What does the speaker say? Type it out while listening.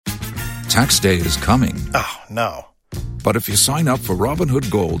Tax day is coming. Oh, no. But if you sign up for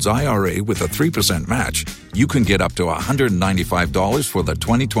Robinhood Gold's IRA with a 3% match, you can get up to $195 for the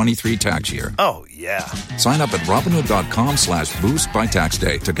 2023 tax year. Oh, yeah. Sign up at Robinhood.com/boost by tax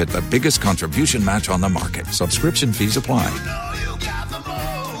day to get the biggest contribution match on the market. Subscription fees apply.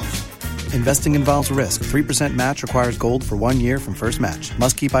 Investing involves risk. 3% match requires gold for 1 year from first match.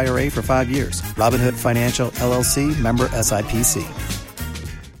 Must keep IRA for 5 years. Robinhood Financial, LLC, member SIPC.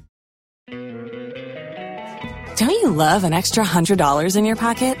 Don't you love an extra $100 in your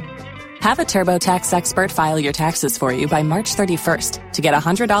pocket? Have a TurboTax expert file your taxes for you by March 31st to get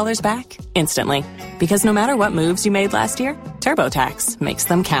 $100 back instantly. Because no matter what moves you made last year, TurboTax makes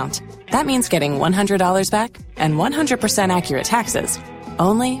them count. That means getting $100 back and 100% accurate taxes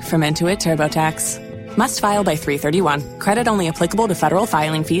only from Intuit TurboTax. Must file by 3/31. Credit only applicable to federal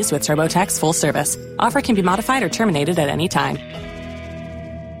filing fees with TurboTax full service. Offer can be modified or terminated at any time.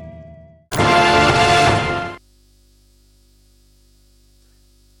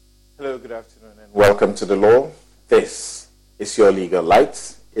 Hello, good afternoon, and welcome to The Law. This is your legal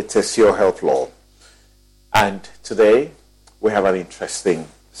light. It is your health law. And today, we have an interesting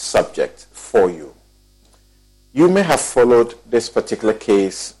subject for you. You may have followed this particular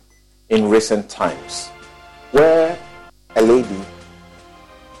case in recent times, where a lady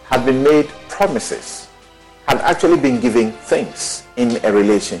had been made promises, had actually been given things in a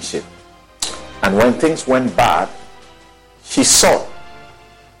relationship. And when things went bad, she sought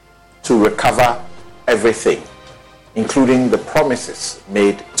to recover everything, including the promises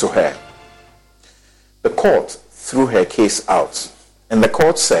made to her. The court threw her case out, and the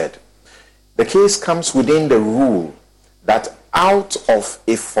court said the case comes within the rule that out of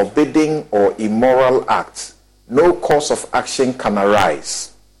a forbidding or immoral act, no cause of action can arise.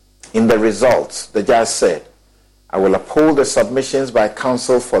 In the result, the judge said, I will uphold the submissions by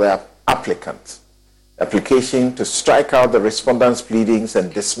counsel for the applicant. Application to strike out the respondent's pleadings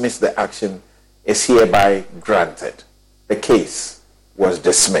and dismiss the action is hereby granted. The case was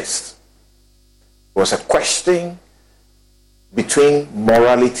dismissed. It was a question between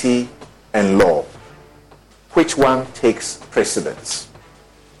morality and law. Which one takes precedence?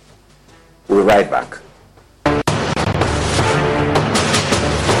 We'll be right back.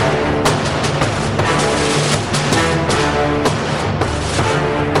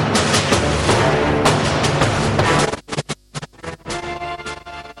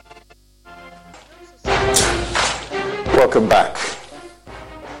 Welcome back.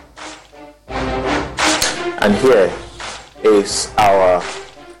 And here is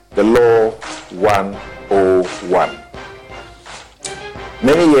the Law 101.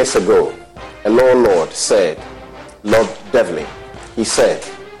 Many years ago, a law lord said, Lord Devlin, he said,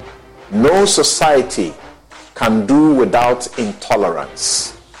 no society can do without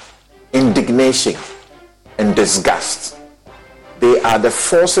intolerance, indignation, and disgust. They are the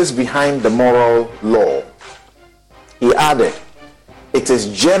forces behind the moral law. He added, it is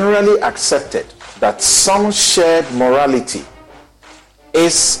generally accepted that some shared morality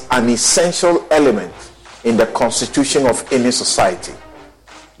is an essential element in the constitution of any society.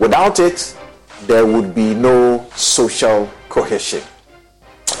 Without it, there would be no social cohesion.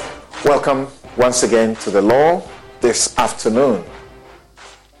 Welcome once again to The Law this afternoon.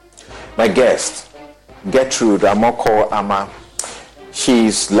 My guest, Gertrude Amoko Ama.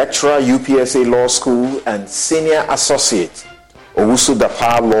 She's lecturer, UPSA Law School, and senior associate, Owusu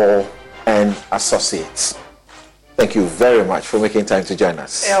Dapa Law and Associates. Thank you very much for making time to join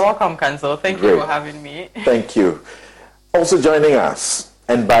us. You're welcome, Counsel. Thank you for having me. Thank you. Also joining us,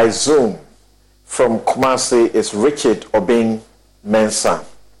 and by Zoom, from Kumasi, is Richard Obing Mensah,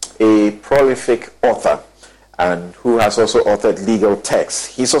 a prolific author, and who has also authored legal texts.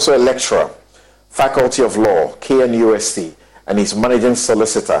 He's also a lecturer, Faculty of Law, KNUST, and he's managing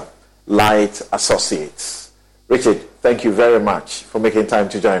solicitor, Light Associates. Richard, thank you very much for making time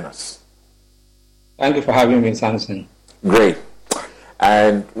to join us. Thank you for having me, Samson. Great.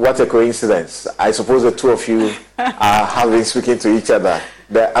 And what a coincidence. I suppose the two of you have been speaking to each other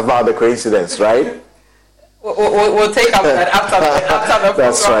about the coincidence, right? We'll take up that after the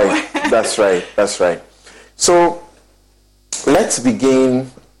program. That's right. So let's begin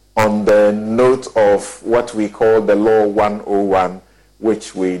on the note of what we call the Law 101,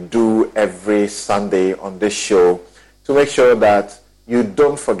 which we do every Sunday on this show to make sure that you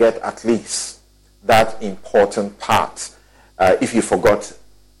don't forget at least that important part if you forgot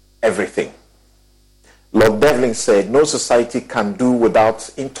everything. Lord Devlin said, no society can do without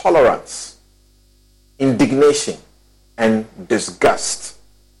intolerance, indignation, and disgust.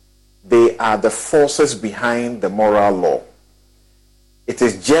 They are the forces behind the moral law. it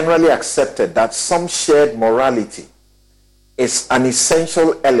is generally accepted that some shared morality is an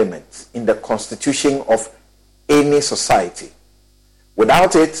essential element in the constitution of any society.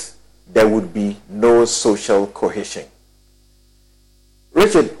 Without it, there would be no social cohesion.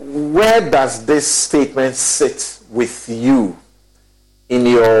 Richard, where does this statement sit with you in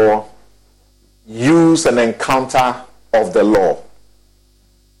your use and encounter of the law?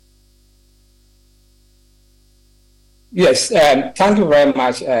 Yes, thank you very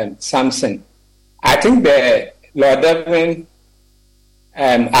much, Samson. I think the Lord Devlin,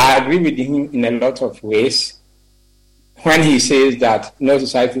 I agree with him in a lot of ways when he says that no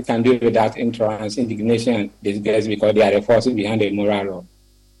society can do without intolerance, indignation, and disgust because they are the forces behind the moral law.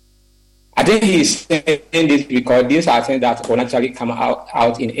 I think he's saying this because these are things that will naturally come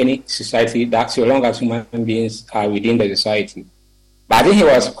out in any society, that so long as human beings are within the society. But I think he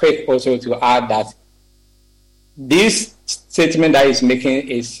was quick also to add that this statement that he's making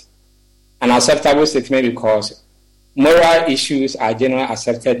is an acceptable statement because moral issues are generally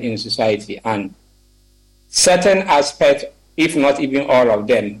accepted in society, and certain aspects, if not even all of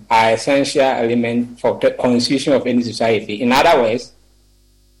them, are essential elements for the constitution of any society. In other words,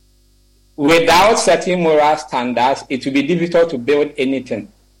 without certain moral standards, it will be difficult to build anything,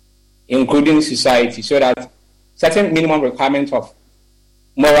 including society, so that certain minimum requirements of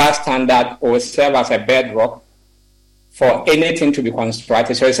moral standard will serve as a bedrock for anything to be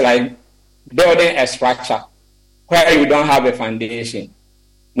constructed. So it's like building a structure where you don't have a foundation.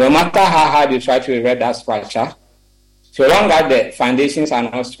 No matter how hard you try to erect that structure, so long as the foundations are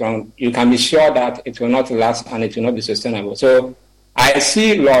not strong, you can be sure that it will not last and it will not be sustainable. So I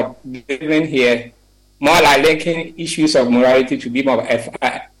see Lord Devlin here more like linking issues of morality to be more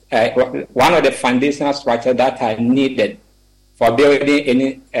one of the foundational structures that are needed for building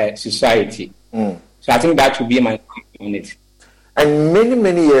any society. So I think that would be my take on it. And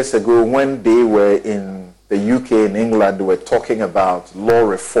many years ago, when they were in the UK and England, they were talking about law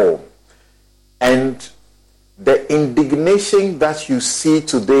reform. And the indignation that you see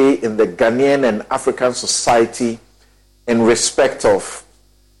today in the Ghanaian and African society in respect of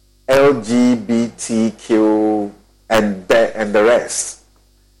LGBTQ and the rest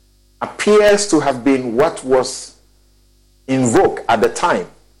appears to have been what was in vogue at the time.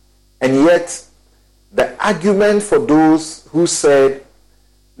 And yet, the argument for those who said,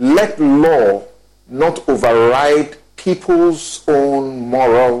 let law not override people's own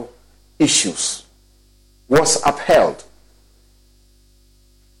moral issues, was upheld.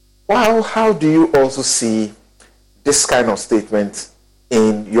 Well, how do you also see this kind of statement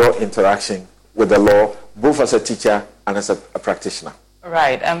in your interaction with the law, both as a teacher and as a practitioner?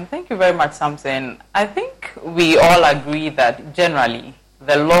 Right. Thank you very much, Samson. I think we all agree that generally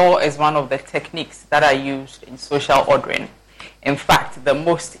the law is one of the techniques that are used in social ordering. In fact, the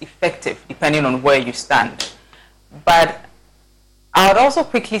most effective, depending on where you stand. But I would also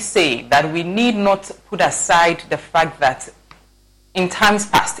quickly say that we need not put aside the fact that in times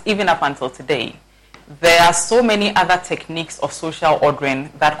past, even up until today, there are so many other techniques of social ordering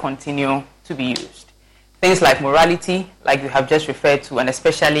that continue to be used. Things like morality, like you have just referred to, and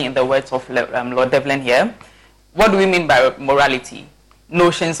especially in the words of Lord Devlin here. What do we mean by morality?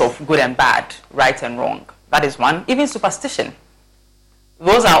 Notions of good and bad, right and wrong. That is one. Even superstition.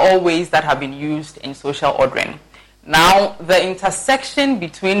 Those are all ways that have been used in social ordering. Now, the intersection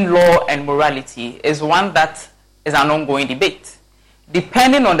between law and morality is one that is an ongoing debate.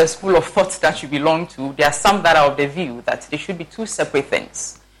 Depending on the school of thought that you belong to, there are some that are of the view that they should be two separate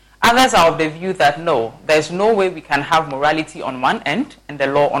things. Others are of the view that no, there's no way we can have morality on one end and the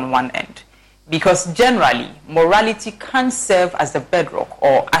law on one end. Because generally, morality can serve as the bedrock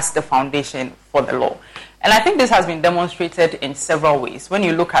or as the foundation for the law. And I think this has been demonstrated in several ways. When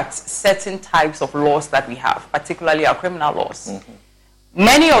you look at certain types of laws that we have, particularly our criminal laws,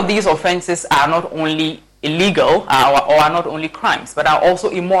 many of these offenses are not only illegal or are not only crimes, but are also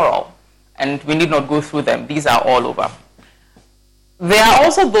immoral. And we need not go through them. These are all over. There are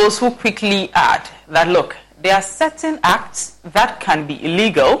also those who quickly add that, look, there are certain acts that can be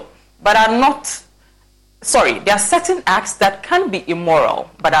illegal, but are not, there are certain acts that can be immoral,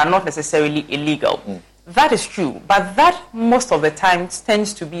 but are not necessarily illegal. That is true, but that most of the time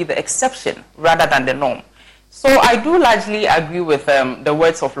tends to be the exception rather than the norm. So I do largely agree with the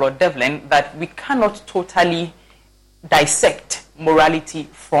words of Lord Devlin that we cannot totally dissect morality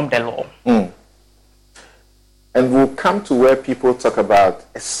from the law. And we'll come to where people talk about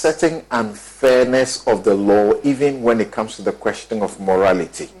a certain unfairness of the law, even when it comes to the question of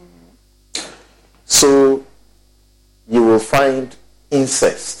morality. So you will find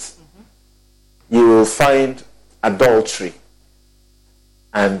incest. You will find adultery.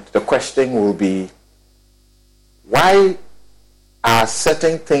 And the question will be, why are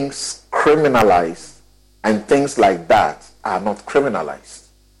certain things criminalized and things like that are not criminalized?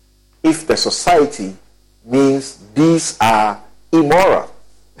 If the society means these are immoral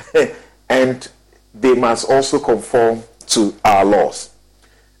and they must also conform to our laws.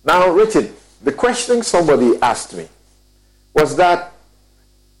 Now, Richard, the question somebody asked me was that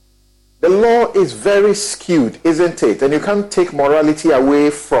the law is very skewed, isn't it? And you can't take morality away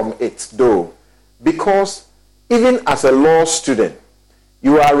from it, though, because even as a law student,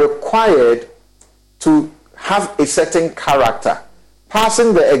 you are required to have a certain character.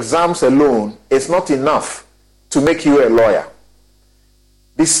 Passing the exams alone is not enough to make you a lawyer.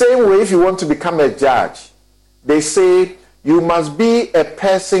 The same way, if you want to become a judge, they say you must be a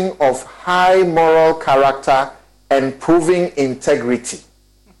person of high moral character and proving integrity.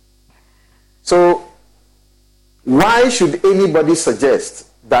 So, why should anybody suggest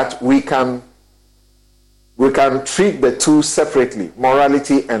that we can treat the two separately,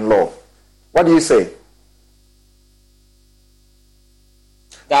 morality and law? What do you say?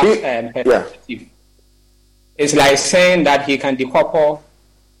 Perspective. It's like saying that he can decouple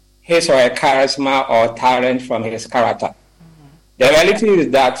his or her charisma or talent from his character. Mm-hmm. The reality is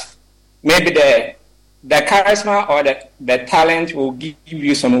that maybe the charisma or the talent will give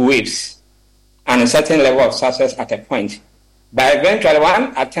you some waves and a certain level of success at a point. But eventually,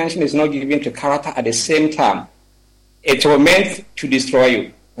 when attention is not given to character at the same time, it will meant to destroy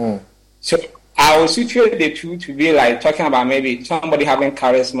you. Mm. So I will situate the two to be like talking about maybe somebody having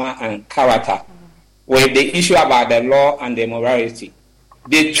charisma and character, with the issue about the law and the morality.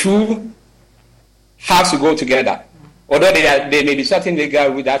 The two have to go together. Although there may be certain legal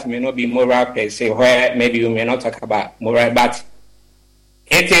rules that may not be moral per se, where maybe you may not talk about moral, but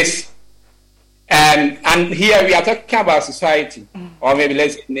it is. And here we are talking about society, or maybe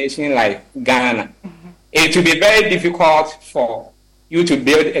let's say a nation like Ghana. Mm-hmm. It will be very difficult for you to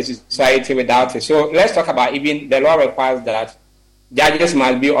build a society without it. So let's talk about even the law requires that judges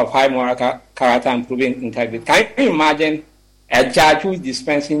must be of high moral character and proving integrity. Can you imagine a judge who is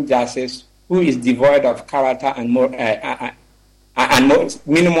dispensing justice, who is devoid of character and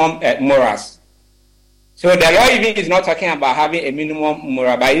minimum morals? So the law even is not talking about having a minimum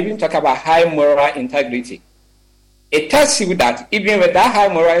moral, but even talking about high moral integrity. It tells you that even with that high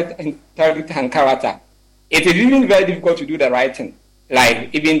moral integrity and character, it is even very difficult to do the right thing,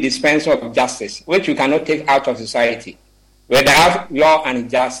 like even dispensing of justice, which you cannot take out of society. Without law and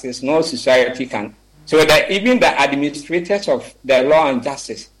justice, no society can. So that even the administrators of the law and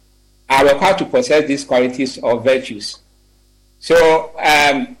justice are required to possess these qualities or virtues. So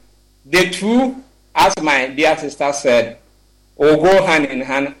the two, as my dear sister said, will go hand in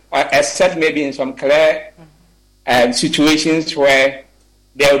hand, except maybe in some clear situations where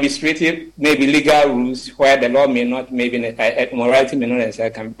there will be strictly maybe legal rules where the law may not, maybe morality may not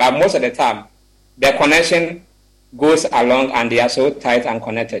necessarily come. But most of the time, the connection goes along and they are so tight and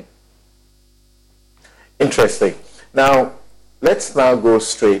connected. Interesting. Now, let's now go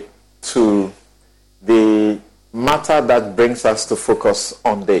straight to the matter that brings us to focus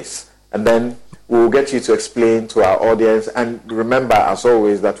on this. And then we'll get you to explain to our audience. And remember, as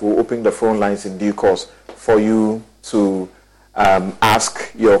always, that we'll open the phone lines in due course for you to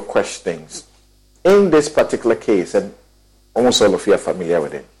ask your questions. In this particular case, and almost all of you are familiar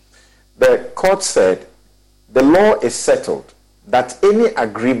with it, the court said the law is settled that any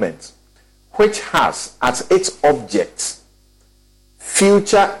agreement which has as its object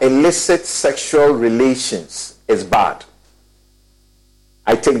future illicit sexual relations is bad.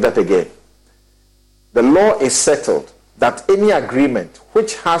 I take that again. The law is settled that any agreement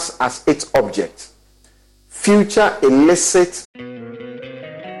which has as its object future illicit.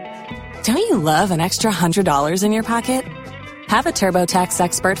 Don't you love an extra $100 in your pocket? Have a TurboTax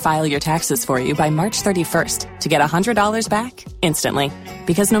expert file your taxes for you by March 31st to get $100 back instantly.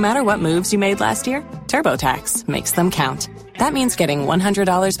 Because no matter what moves you made last year, TurboTax makes them count. That means getting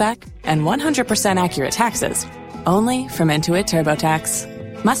 $100 back and 100% accurate taxes only from Intuit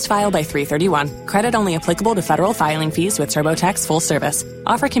TurboTax. Must file by 3/31. Credit only applicable to federal filing fees with TurboTax full service.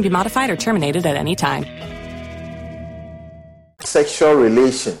 Offer can be modified or terminated at any time. Sexual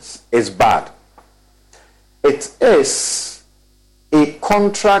relations is bad. It is a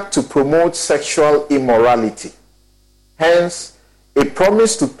contract to promote sexual immorality. Hence, a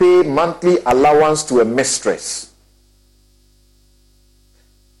promise to pay monthly allowance to a mistress.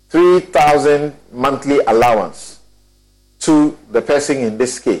 3,000 monthly allowance to the person in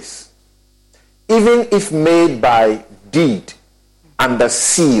this case, even if made by deed under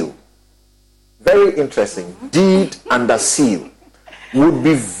seal. Very interesting. Deed under seal. would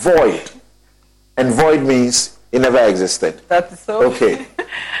be void. And void means it never existed. That's so. Okay.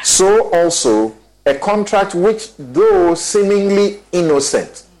 So also, a contract which, though seemingly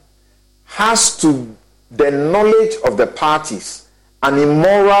innocent, has to the knowledge of the parties an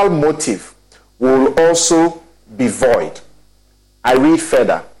immoral motive, will also be void. I read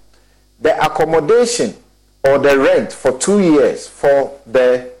further. The accommodation or the rent for 2 years for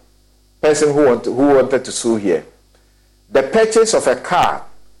the person who wanted to sue here, the purchase of a car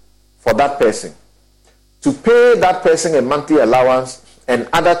for that person, to pay that person a monthly allowance and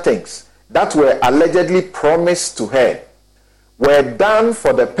other things that were allegedly promised to her, were done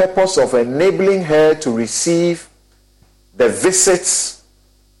for the purpose of enabling her to receive the visits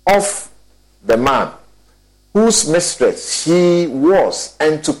of the man whose mistress she was,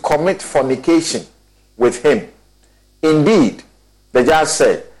 and to commit fornication with him. Indeed, the judge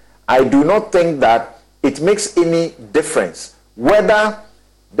said, I do not think that it makes any difference whether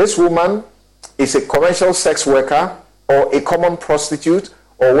this woman is a commercial sex worker or a common prostitute,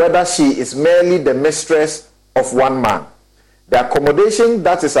 or whether she is merely the mistress of one man. The accommodation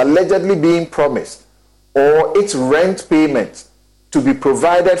that is allegedly being promised, or its rent payment to be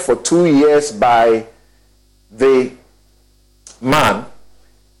provided for 2 years by the man,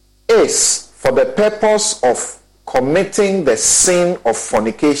 is for the purpose of committing the sin of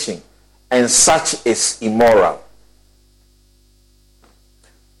fornication, and such is immoral.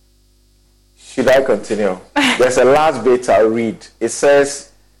 Should I continue? There's a last bit I'll read. It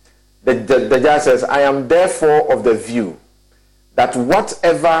says, the judge says, I am therefore of the view that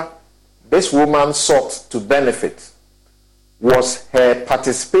whatever this woman sought to benefit was her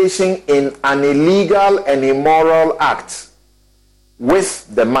participation in an illegal and immoral act with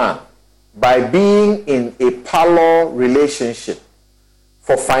the man by being in a parlor relationship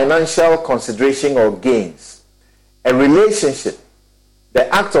for financial consideration or gains, a relationship, the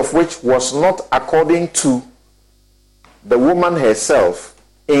act of which was not according to the woman herself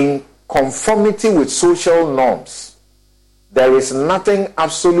in conformity with social norms. There is nothing,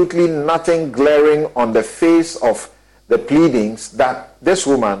 absolutely nothing glaring on the face of the pleadings that this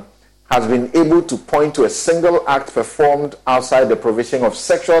woman has been able to point to a single act performed outside the provision of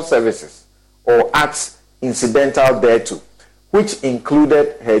sexual services or acts incidental thereto, which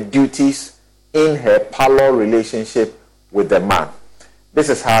included her duties in her parlor relationship with the man. This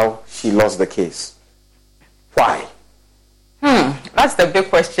is how she lost the case. Why? That's the big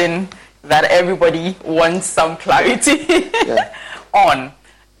question that everybody wants some clarity on.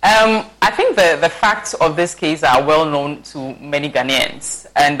 I think the facts of this case are well known to many Ghanaians,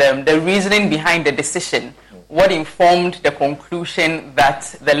 and the reasoning behind the decision, what informed the conclusion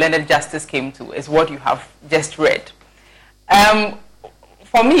that the learned justice came to, is what you have just read.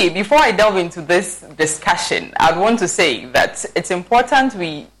 For me, before I delve into this discussion, I'd want to say that it's important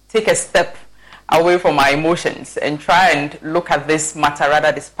we take a step away from our emotions and try and look at this matter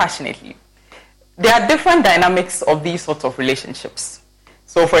rather dispassionately. There are different dynamics of these sorts of relationships.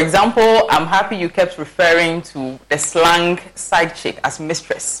 So, for example, I'm happy you kept referring to the slang side chick as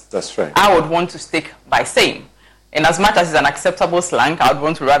mistress. That's right. I would want to stick by same. In as much as it's an acceptable slang, I would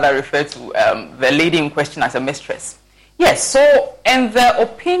want to rather refer to the lady in question as a mistress. Yes, so in the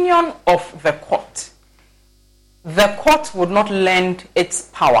opinion of the court would not lend its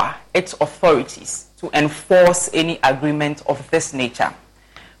power, its authorities, to enforce any agreement of this nature,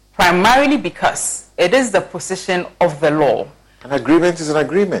 primarily because it is the position of the law. An agreement is an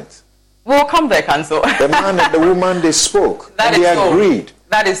agreement. We'll come there, Counsel. The man and the woman, they spoke. That and is they so. agreed.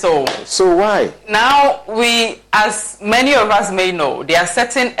 That is so. So why? Now, as many of us may know, there are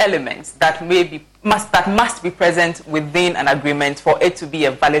certain elements that must be present within an agreement for it to be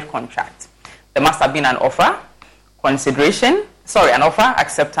a valid contract. There must have been an offer,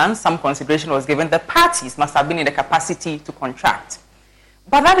 acceptance, some consideration was given. The parties must have been in the capacity to contract.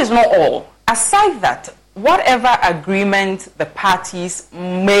 But that is not all. Aside that, whatever agreement the parties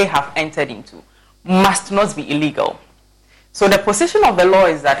may have entered into must not be illegal. So the position of the law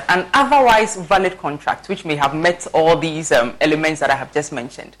is that an otherwise valid contract, which may have met all these elements that I have just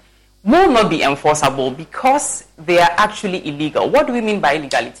mentioned, will not be enforceable because they are actually illegal. What do we mean by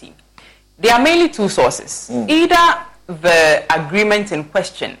illegality? There are mainly two sources. Either the agreement in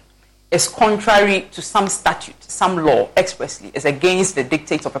question is contrary to some statute, some law expressly, is against the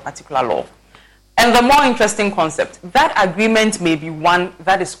dictates of a particular law. And the more interesting concept, that agreement may be one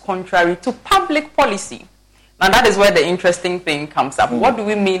that is contrary to public policy. Now that is where the interesting thing comes up. What do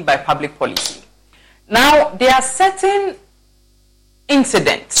we mean by public policy? Now, there are certain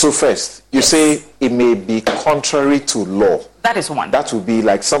incidents. So first, you say it may be contrary to law. That is one. That would be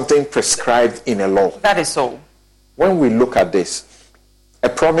like something prescribed in a law. That is so. When we look at this, a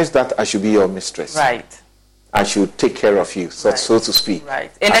promise that I should be your mistress. Right. I should take care of you, so to speak.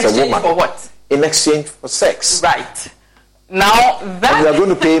 Right. In as exchange a woman. for what? In exchange for sex. Right. Now that and you're going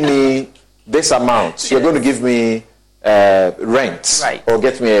to pay me this amount. Yes. You're going to give me rent, right, or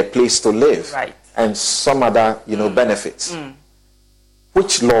get me a place to live, right, and some other, benefits.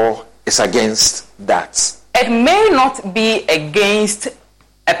 Which law is against that? It may not be against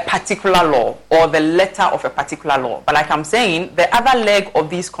a particular law or the letter of a particular law, but like I'm saying, the other leg of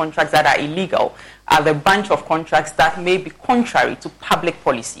these contracts that are illegal are the bunch of contracts that may be contrary to public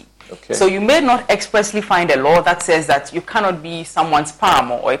policy. Okay. So you may not expressly find a law that says that you cannot be someone's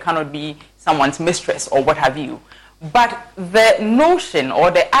paramour or you cannot be someone's mistress or what have you. But the notion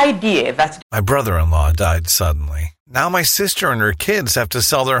or the idea that... My brother-in-law died suddenly. Now my sister and her kids have to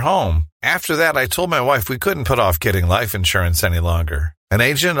sell their home. After that, I told my wife we couldn't put off getting life insurance any longer. An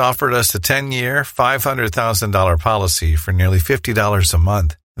agent offered us a 10-year, $500,000 policy for nearly $50 a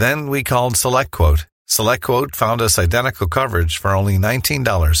month. Then we called SelectQuote. SelectQuote found us identical coverage for only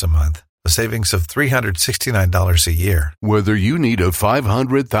 $19 a month, a savings of $369 a year. Whether you need a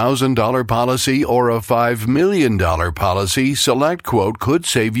 $500,000 policy or a $5 million policy, SelectQuote could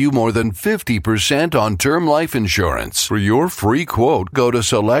save you more than 50% on term life insurance. For your free quote, go to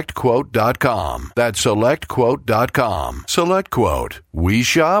SelectQuote.com. That's SelectQuote.com. SelectQuote. We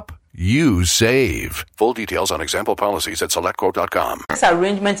shop, you save. Full details on example policies at SelectQuote.com. This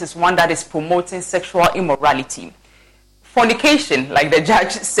arrangement is one that is promoting sexual immorality. Fornication, like the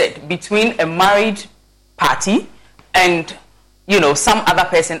judge said, between a married party and, some other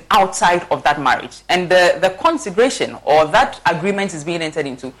person outside of that marriage. And the consideration or that agreement is being entered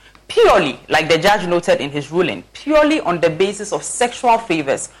into purely, like the judge noted in his ruling, purely on the basis of sexual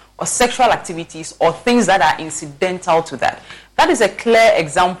favors or sexual activities or things that are incidental to that. That is a clear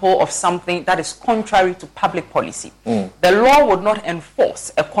example of something that is contrary to public policy. The law would not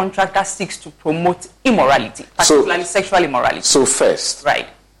enforce a contract that seeks to promote immorality, particularly sexual immorality. So first, right,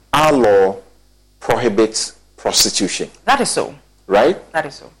 our law prohibits prostitution. That is so. Right? That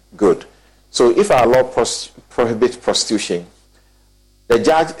is so. Good. So if our law prohibits prostitution, the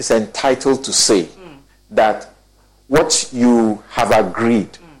judge is entitled to say that what you have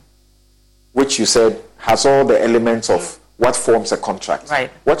agreed, which you said has all the elements of what forms a contract. Right.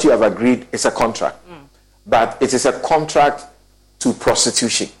 What you have agreed is a contract. But it is a contract to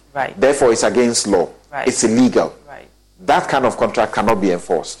prostitution. Right. Therefore, it's against law. Right. It's illegal. Right. That kind of contract cannot be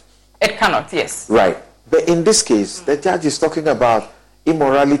enforced. It cannot, yes. Right. But in this case, the judge is talking about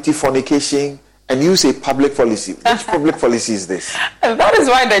immorality, fornication, and you say public policy. Which public policy is this? And that is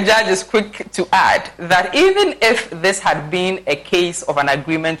why the judge is quick to add that even if this had been a case of an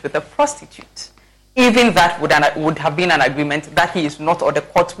agreement with a prostitute, even that would have been an agreement that he is not, or the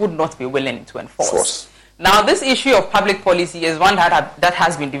court would not be willing to enforce. Now, this issue of public policy is one that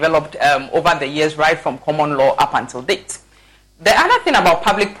has been developed over the years, right from common law up until date. The other thing about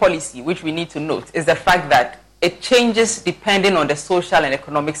public policy, which we need to note, is the fact that it changes depending on the social and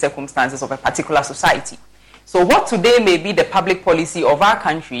economic circumstances of a particular society. So what today may be the public policy of our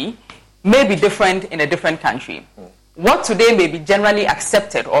country may be different in a different country. What today may be generally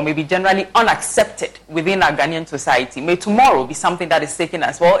accepted or may be generally unaccepted within our Ghanaian society may tomorrow be something that is taken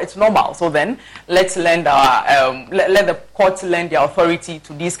as, well, it's normal. So then let's lend let the courts lend their authority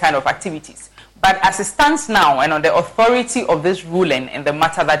to these kind of activities. But as it stands now, and on the authority of this ruling in the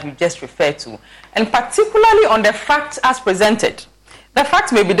matter that you just referred to, and particularly on the facts as presented, the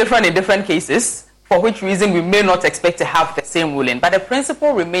facts may be different in different cases, for which reason we may not expect to have the same ruling, but the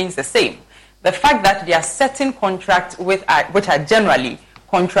principle remains the same. The fact that there are certain contracts which are generally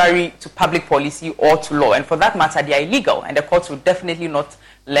contrary to public policy or to law, and for that matter, they are illegal, and the courts will definitely not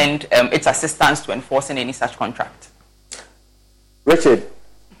lend its assistance to enforcing any such contract. Richard,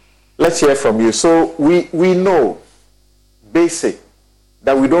 let's hear from you. So we know, basic,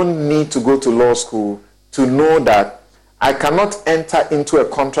 that we don't need to go to law school to know that I cannot enter into a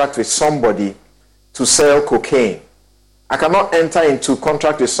contract with somebody to sell cocaine. I cannot enter into a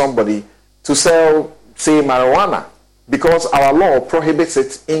contract with somebody to sell, say, marijuana, because our law prohibits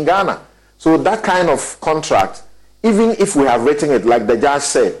it in Ghana. So that kind of contract, even if we have written it, like the judge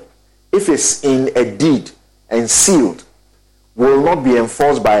said, if it's in a deed and sealed, will not be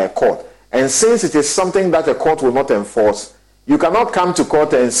enforced by a court. And since it is something that a court will not enforce, you cannot come to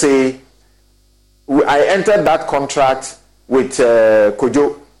court and say, I entered that contract with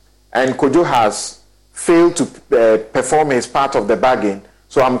Kojo, and Kojo has failed to perform his part of the bargain,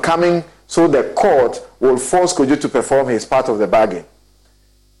 so I'm coming, so the court will force Kojo to perform his part of the bargain.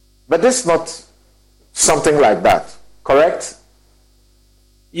 But this is not something like that, correct?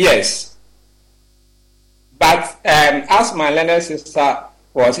 Yes. But as my learned sister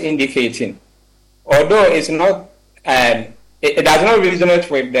was indicating, although it's not, it does not resonate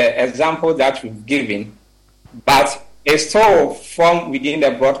with the example that we've given, but it still forms within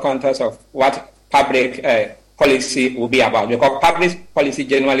the broad context of what public policy will be about, because public policy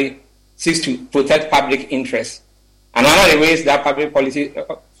generally seeks to protect public interest. And one of the ways that public policy,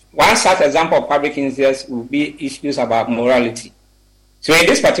 one such example of public interest will be issues about morality. So in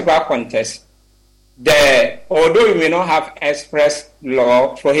this particular context, although we may not have express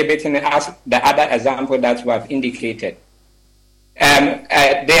law prohibiting it as the other example that we have indicated,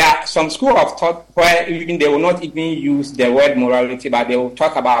 there are some school of thought where even they will not even use the word morality, but they will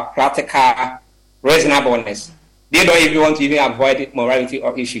talk about practical reasonableness. They don't even want to even avoid morality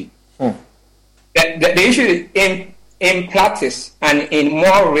or issue. The issue is in practice and in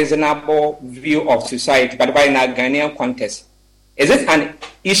more reasonable view of society, but in a Ghanaian context, is it an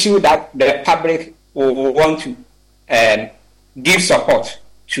issue that the public will want to give support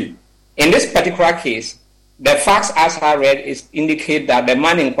to? In this particular case, the facts as I read indicate that the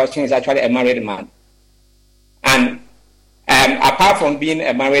man in question is actually a married man. And apart from being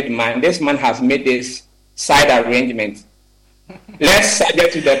a married man, this man has made this side arrangement. Let's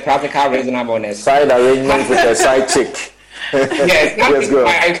subject to the practical reasonableness. Side arrangement with a side chick.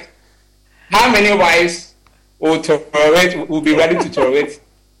 Yes, how many wives will be ready to tolerate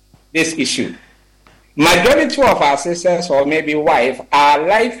this issue? Majority of our sisters or maybe wives are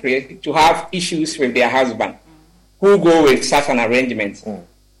likely to have issues with their husband who go with such an arrangement.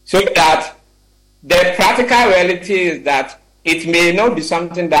 So that the practical reality is that it may not be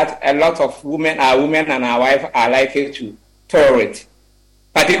something that a lot of women and our wives are likely to tolerate,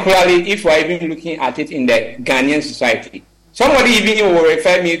 particularly if we're even looking at it in the Ghanaian society. Somebody even will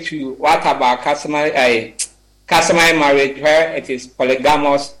refer me to what about customary marriage where it is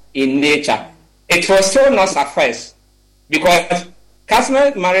polygamous in nature. It will still not suffice because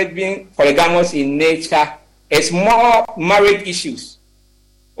customary marriage being polygamous in nature is more marriage issues.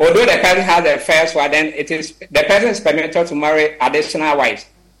 Although the person has the first one, then the person is permitted to marry additional wives.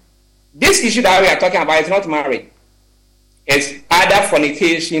 This issue that we are talking about is not marriage. It's either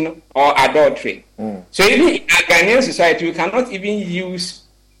fornication or adultery. So even in a Ghanaian society, we cannot even use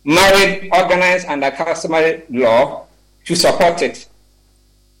marriage organized under customary law to support it.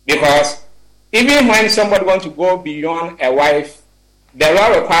 Because even when somebody wants to go beyond a wife, the law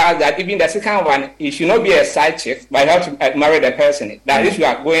requires that even the second one, it should not be a side chick, but you have to marry the person. That is, you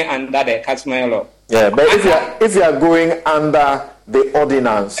are going under the customary law. Yeah, but if you are going under the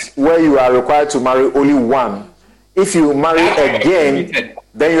ordinance, where you are required to marry only one, if you marry again,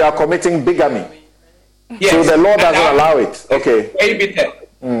 then you are committing bigamy. Yes. So the law doesn't allow it. Okay. Prohibited.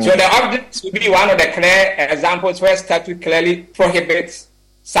 So the object will be one of the clear examples where statute clearly prohibits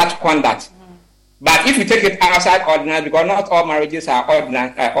such conduct. But if you take it outside ordinance, because not all marriages are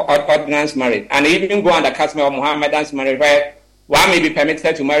ordinance marriage, and even go under customary or Mohammedan's marriage where one may be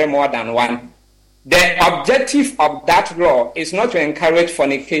permitted to marry more than one, the objective of that law is not to encourage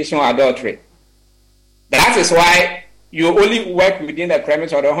fornication or adultery. That is why you only work within the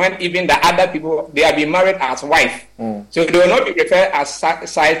premise of when even the other people, they have been married as wife. So they will not be referred as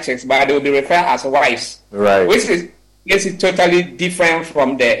side chicks, but they will be referred as wives. Right. Which is totally different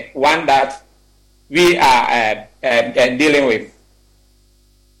from the one that we are dealing with.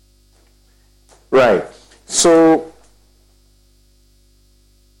 Right. So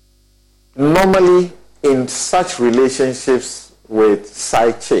normally in such relationships with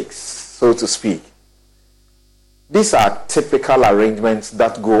side chicks, so to speak, these are typical arrangements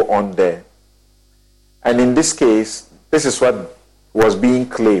that go on there. And in this case, this is what was being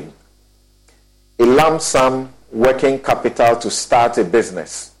claimed. A lump sum working capital to start a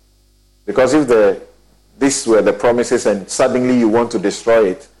business. Because if these were the promises and suddenly you want to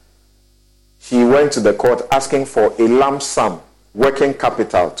destroy it, she went to the court asking for a lump sum working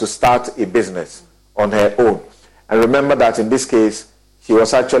capital to start a business on her own. And remember that in this case, she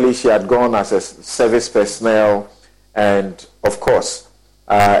had gone as a service personnel and, of course,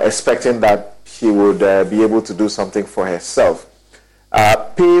 expecting that she would be able to do something for herself.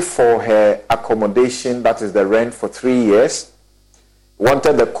 Pay for her accommodation, that is the rent, for 3 years.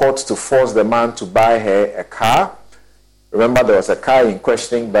 Wanted the court to force the man to buy her a car. Remember, there was a car in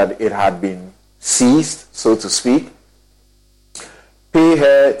question, but it had been seized, so to speak. Pay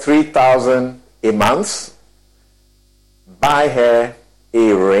her $3,000 a month. Buy her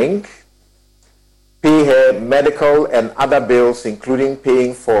a ring. Pay her medical and other bills, including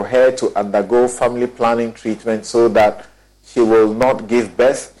paying for her to undergo family planning treatment so that she will not give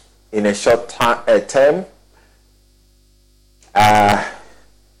birth in a short term.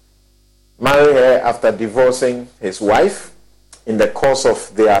 Marry her after divorcing his wife, in the course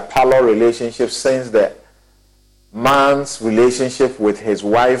of their parallel relationship, since the man's relationship with his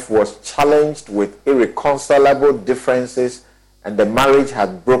wife was challenged with irreconcilable differences and the marriage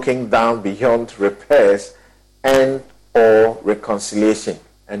had broken down beyond repairs and or reconciliation.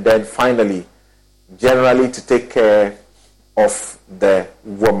 And then finally, generally to take care of the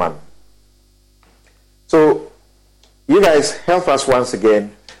woman. So you guys help us once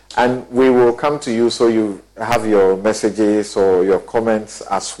again, and we will come to you so you have your messages or your comments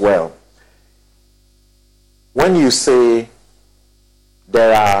as well. When you say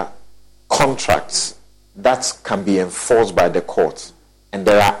there are contracts that can be enforced by the court and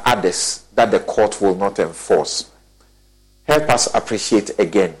there are others that the court will not enforce, help us appreciate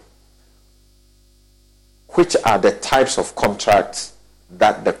again which are the types of contracts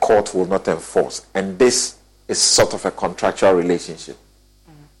that the court will not enforce. And this is sort of a contractual relationship.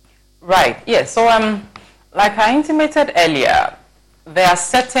 Right, yes. So like I intimated earlier, there are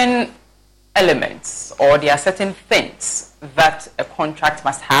certain elements or there are certain things that a contract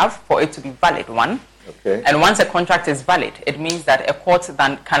must have for it to be valid, one. Okay. And once a contract is valid, it means that a court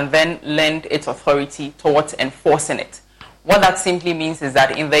can then lend its authority towards enforcing it. What that simply means is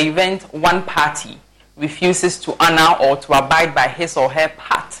that in the event one party refuses to honor or to abide by his or her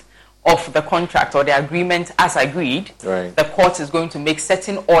part of the contract or the agreement as agreed, right, the court is going to make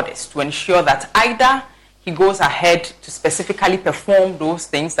certain orders to ensure that either he goes ahead to specifically perform those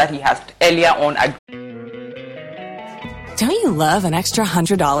things that he has earlier on agreed. Don't you love an extra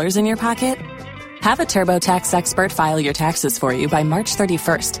 $100 in your pocket? Have a TurboTax expert file your taxes for you by March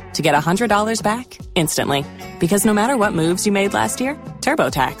 31st to get $100 back instantly. Because no matter what moves you made last year,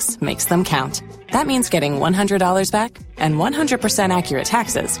 TurboTax makes them count. That means getting $100 back and 100% accurate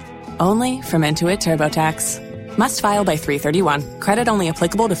taxes only from Intuit TurboTax. Must file by 3/31. Credit only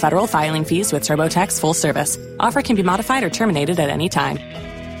applicable to federal filing fees with TurboTax full service. Offer can be modified or terminated at any time.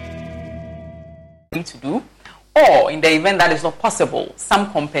 To do, or in the event that is not possible,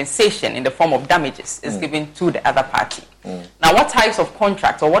 some compensation in the form of damages is given to the other party. Now, what types of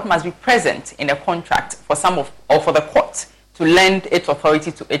contracts or what must be present in a contract for for the court to lend its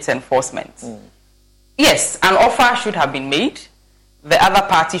authority to its enforcement? Yes, an offer should have been made. The other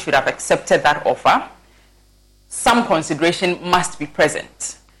party should have accepted that offer. Some consideration must be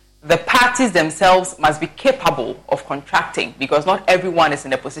present. The parties themselves must be capable of contracting, because not everyone is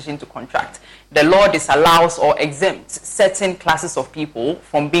in a position to contract. The law disallows or exempts certain classes of people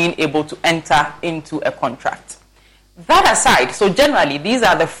from being able to enter into a contract. That aside, so generally these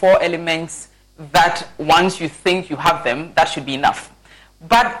are the four elements that once you think you have them, that should be enough.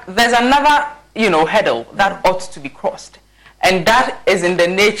 But there's another, hurdle that ought to be crossed. And that is in the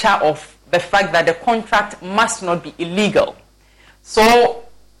nature of the fact that the contract must not be illegal. So,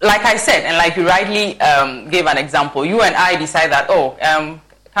 like I said, and like you rightly gave an example, you and I decide that,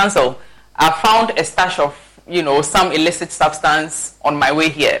 counsel, I found a stash of, some illicit substance on my way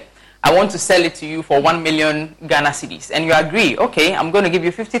here. I want to sell it to you for 1 million Ghana cedis. And you agree, okay, I'm going to give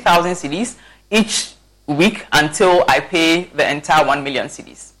you 50,000 cedis each week until I pay the entire 1 million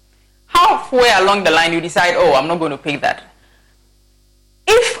cedis. Halfway along the line, you decide, I'm not going to pay that.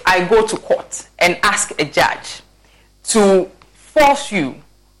 If I go to court and ask a judge to force you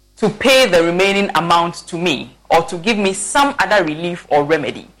to pay the remaining amount to me or to give me some other relief or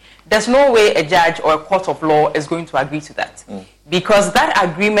remedy, there's no way a judge or a court of law is going to agree to that. Because that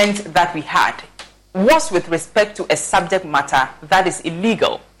agreement that we had was with respect to a subject matter that is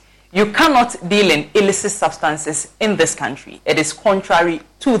illegal. You cannot deal in illicit substances in this country. It is contrary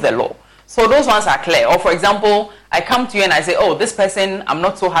to the law. So those ones are clear. Or for example, I come to you and I say, this person, I'm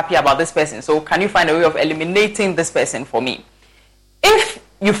not so happy about this person. So can you find a way of eliminating this person for me? If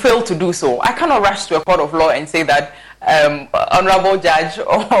you fail to do so, I cannot rush to a court of law and say that, honorable judge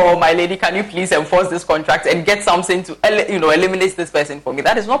or my lady, can you please enforce this contract and get something to eliminate this person for me?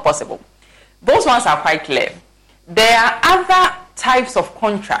 That is not possible. Those ones are quite clear. There are other types of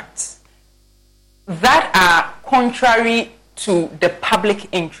contracts that are contrary to the public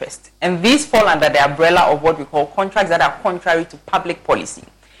interest. And these fall under the umbrella of what we call contracts that are contrary to public policy.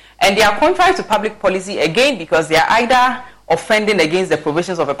 And they are contrary to public policy, again, because they are either offending against the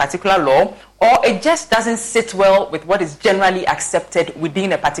provisions of a particular law, or it just doesn't sit well with what is generally accepted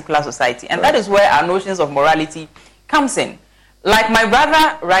within a particular society. And that is where our notions of morality comes in. Like my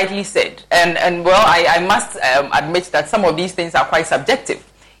brother rightly said, and I must admit that some of these things are quite subjective.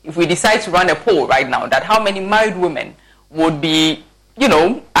 If we decide to run a poll right now, that how many married women would be,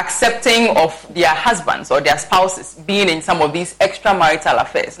 accepting of their husbands or their spouses being in some of these extramarital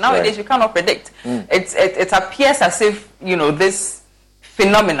affairs. Nowadays, you cannot predict. It appears as if, this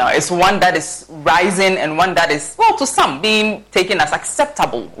phenomena is one that is rising and one that is, well, to some, being taken as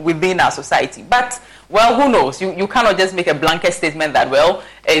acceptable within our society. But, well, who knows? You cannot just make a blanket statement that, well,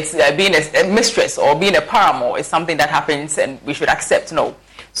 it's being a mistress or being a paramour is something that happens and we should accept. No.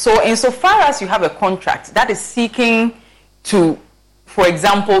 So insofar as you have a contract that is seeking to, for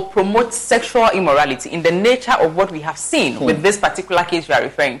example, promote sexual immorality in the nature of what we have seen with this particular case you are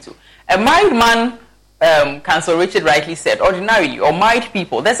referring to, a married man, Council Richard rightly said, ordinarily, or married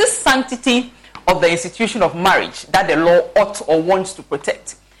people, there's a sanctity of the institution of marriage that the law ought or wants to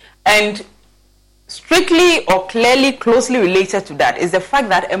protect. And strictly or clearly closely related to that is the fact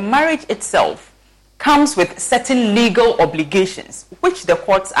that a marriage itself comes with certain legal obligations which the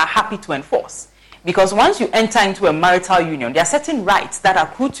courts are happy to enforce. Because once you enter into a marital union, there are certain rights that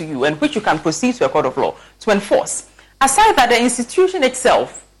accrue to you and which you can proceed to a court of law to enforce. Aside that, the institution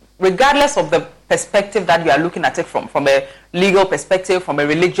itself, regardless of the perspective that you are looking at it from a legal perspective, from a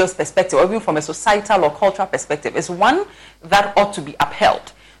religious perspective, or even from a societal or cultural perspective, is one that ought to be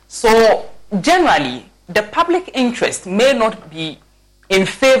upheld. So generally, the public interest may not be in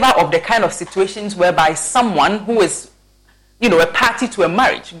favor of the kind of situations whereby someone who is, a party to a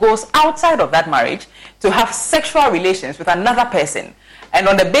marriage goes outside of that marriage to have sexual relations with another person. And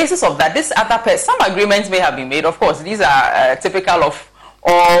on the basis of that, this other person, some agreements may have been made. Of course, these are typical of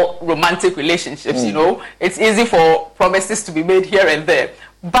all romantic relationships. It's easy for promises to be made here and there.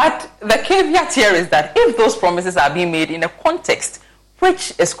 But the caveat here is that if those promises are being made in a context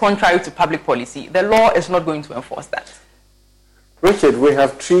which is contrary to public policy, the law is not going to enforce that. Richard, we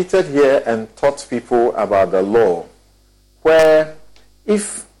have treated here and taught people about the law, where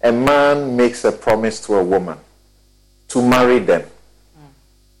if a man makes a promise to a woman to marry them,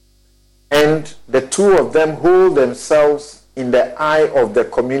 and the two of them hold themselves in the eye of the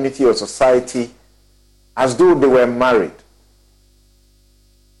community or society as though they were married,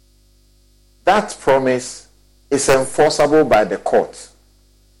 that promise is enforceable by the court.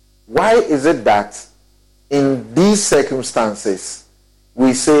 Why is it that in these circumstances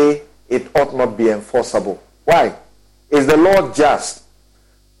we say it ought not be enforceable? Why? Is the law just?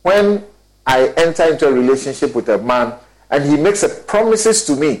 When I enter into a relationship with a man and he makes promises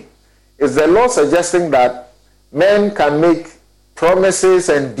to me, is the law suggesting that men can make promises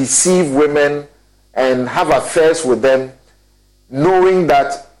and deceive women and have affairs with them, knowing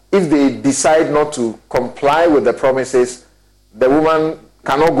that if they decide not to comply with the promises, the woman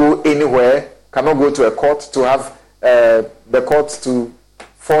cannot go anywhere, cannot go to a court to have the courts to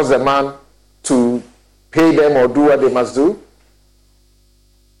force the man to pay them or do what they must do?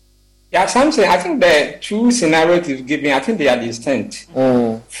 Yeah, Samson, I think the two scenarios you've given, I think they are distinct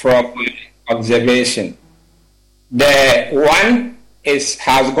from observation. The one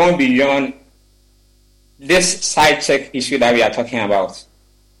has gone beyond this side check issue that we are talking about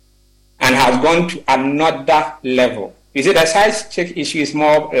and has gone to another level. You see, the side check issue is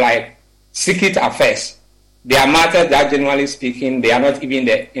more like secret affairs. They are matters that, generally speaking, they are not even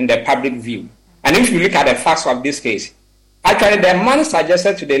in the public view. And if you look at the facts of this case, actually the man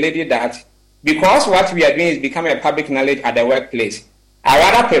suggested to the lady that because what we are doing is becoming a public knowledge at the workplace, I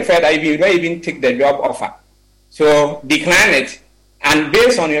rather prefer that if you don't even take the job offer. So decline it, and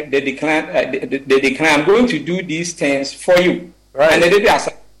based on the decline, I'm going to do these things for you. Right. And the lady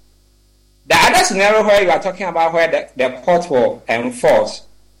accepted. The other scenario where you are talking about where the court will enforce,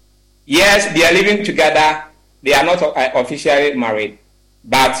 yes, they are living together, they are not officially married,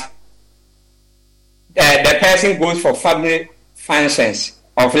 but the person goes for family functions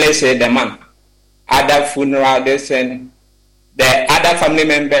of, let's say, the man, other funeral, the other family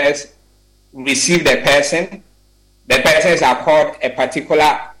members receive the person is called a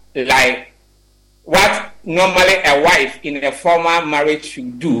particular, like what normally a wife in a formal marriage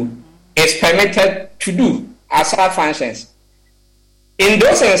should do is permitted to do as her functions. In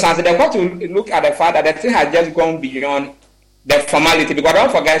those instances, the court will look at the fact that the thing has just gone beyond the formality, because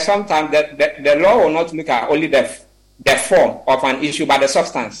don't forget, sometimes the law will not look at only the form of an issue, but the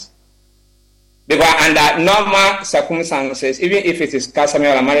substance. Because under normal circumstances, even if it is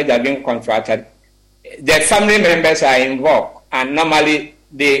customary or marriage has been contracted, the family members are involved, and normally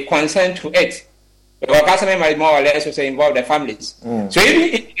they consent to it. Because customary marriage more or less also involve the families. So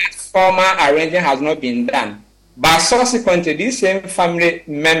even if that formal arrangement has not been done, but subsequently these same family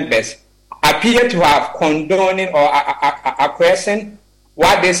members appear to have condoning or acquiescing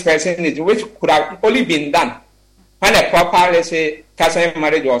what this person is, which could have only been done when a proper, let's say, customary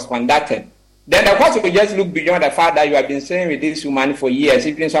marriage was conducted. Then the court will just look beyond the fact that you have been staying with this woman for years,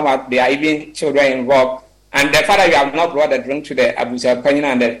 even somehow there are even children involved, and the fact that you have not brought the drink to the Abuja opinion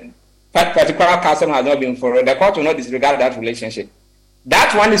and the particular customer has not been followed. The court will not disregard that relationship.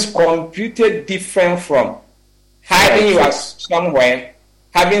 that one is computed different from having you as somewhere,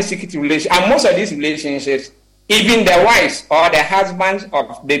 having secret relations. And most of these relationships, even the wives or the husbands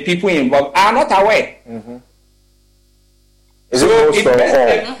of the people involved are not aware. Mm-hmm. Is it most or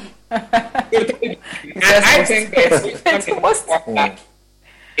all? I think that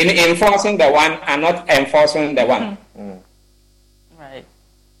in enforcing the one and not enforcing the one. Right.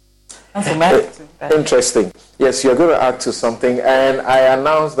 Interesting. Yes, you're going to add to something. And I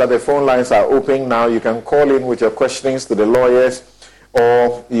announced that the phone lines are open now. You can call in with your questions to the lawyers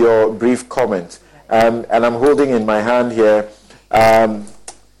or your brief comment. And I'm holding in my hand here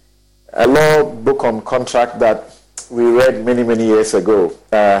a law book on contract that we read many, many years ago,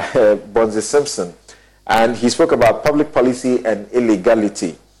 Bonzi Samson. And he spoke about public policy and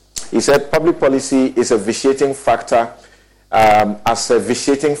illegality. He said public policy is a vitiating factor. As a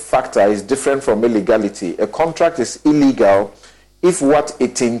vitiating factor is different from illegality. A contract is illegal if what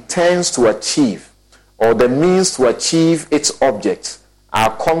it intends to achieve or the means to achieve its object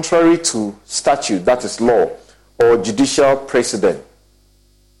are contrary to statute, that is law, or judicial precedent.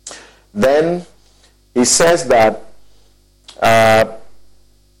 Then he says that a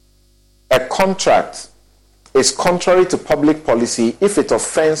contract is contrary to public policy if it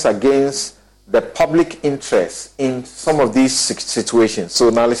offends against the public interest in some of these situations. So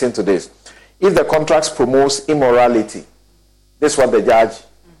now listen to this. If the contract promotes immorality, this is what the judge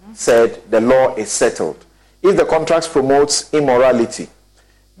said, the law is settled. If the contract promotes immorality,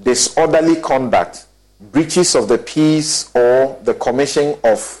 disorderly conduct, breaches of the peace or the commission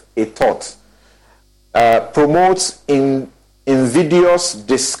of a tort, promotes invidious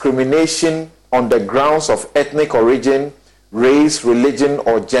discrimination on the grounds of ethnic origin, race, religion,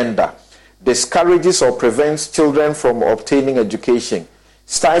 or gender, discourages or prevents children from obtaining education,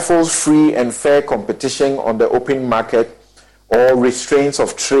 stifles free and fair competition on the open market or restraints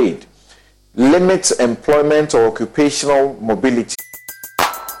of trade, limits employment or occupational mobility.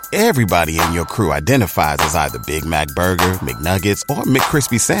 Everybody in your crew identifies as either Big Mac Burger, McNuggets, or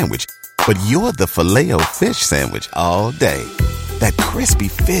McCrispy Sandwich. But you're the Filet-O-Fish Sandwich all day. That crispy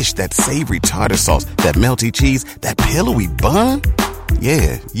fish, that savory tartar sauce, that melty cheese, that pillowy bun.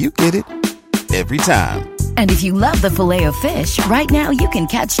 Yeah, you get it. Every time. And if you love the Filet-O-Fish, right now you can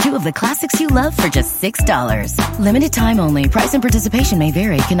catch two of the classics you love for just $6. Limited time only. Price and participation may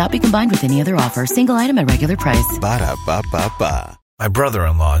vary. Cannot be combined with any other offer. Single item at regular price. Ba-da-ba-ba-ba. My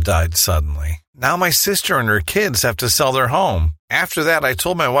brother-in-law died suddenly. Now my sister and her kids have to sell their home. After that, I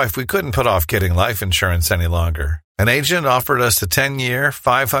told my wife we couldn't put off getting life insurance any longer. An agent offered us a 10-year,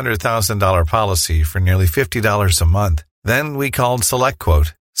 $500,000 policy for nearly $50 a month. Then we called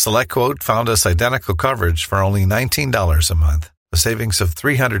SelectQuote. SelectQuote found us identical coverage for only $19 a month, a savings of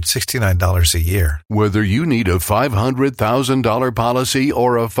 $369 a year. Whether you need a $500,000 policy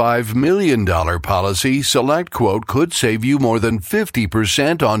or a $5 million policy, SelectQuote could save you more than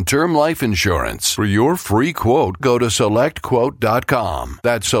 50% on term life insurance. For your free quote, go to SelectQuote.com.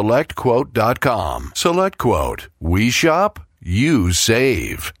 That's SelectQuote.com. SelectQuote. We shop, you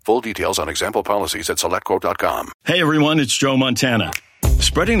save. Full details on example policies at SelectQuote.com. Hey everyone, it's Joe Montana.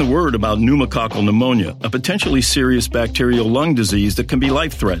 Spreading the word about pneumococcal pneumonia, a potentially serious bacterial lung disease that can be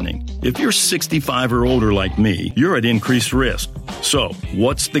life-threatening. If you're 65 or older like me, you're at increased risk. So,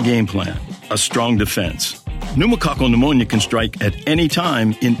 what's the game plan? A strong defense. Pneumococcal pneumonia can strike at any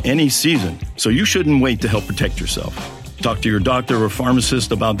time in any season, so you shouldn't wait to help protect yourself. Talk to your doctor or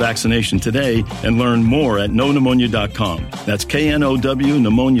pharmacist about vaccination today and learn more at knowpneumonia.com. That's KNOW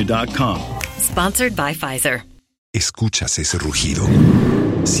pneumonia.com. Sponsored by Pfizer. ¿Escuchas ese rugido?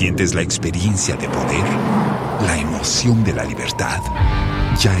 ¿Sientes la experiencia de poder? ¿La emoción de la libertad?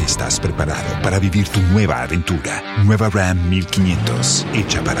 Ya estás preparado para vivir tu nueva aventura. Nueva Ram 1500,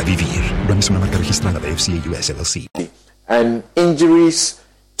 hecha para vivir. Ram es una marca registrada de FCA US LLC. And injuries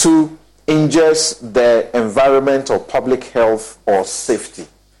to injures the environment or public health or safety.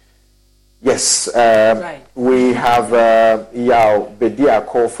 Yes, right. We have Yao Bedia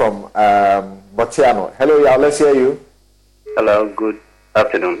call from Botiano. Hello, Yao, let's hear you. Hello, good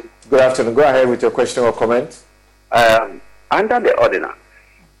afternoon. Good afternoon. Go ahead with your question or comment. Under the ordinance,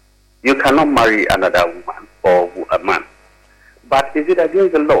 you cannot marry another woman or a man. But is it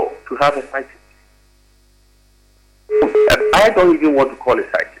against the law to have a side chick? I don't even want to call it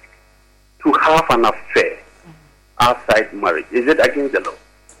side chick. To have an affair outside marriage, is it against the law?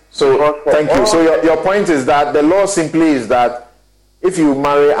 So, thank you. So your point is that the law simply is that if you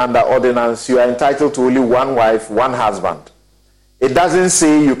marry under ordinance, you are entitled to only one wife, one husband. It doesn't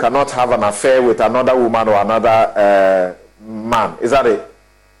say you cannot have an affair with another woman or another man. Is that it?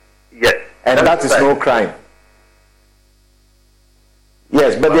 Yes. And that is no crime.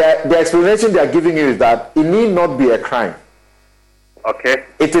 Yes, but the explanation they are giving you is that it need not be a crime. Okay.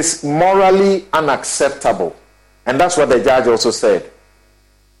 It is morally unacceptable. And that's what the judge also said.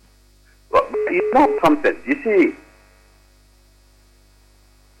 Well, you know something. You see,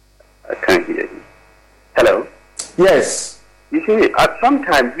 I can't hear you. Hello? Yes. You see,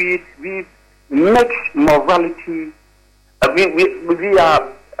 sometimes we make morality, we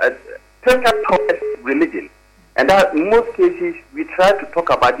are tilted towards religion. And that in most cases, we try to talk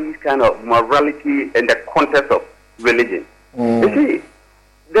about these kind of morality in the context of religion. You see,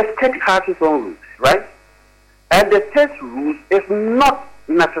 the state has its own rules, right? And the state's rules is not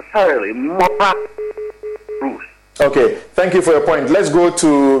necessarily moral rules. Okay, thank you for your point. Let's go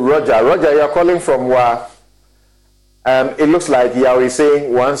to Roger. Roger, you are calling from where? It looks like Yahweh is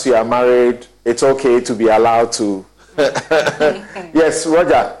saying once you are married, it's okay to be allowed to. Yes,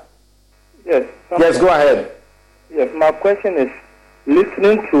 Roger. Yes. Yes, go ahead. Yes, my question is,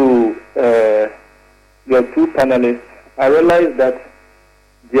 listening to your two panelists, I realize that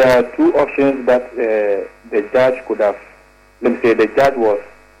there are two options that the judge could have. Let me say the judge was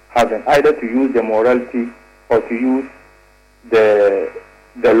having either to use the morality or to use the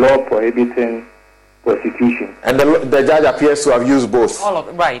law prohibiting prostitution. And the judge appears to have used both. All of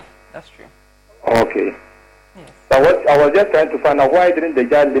it, right? That's true. Okay. Yes. So I was just trying to find out why didn't the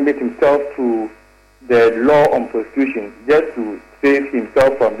judge limit himself to the law on prostitution just to save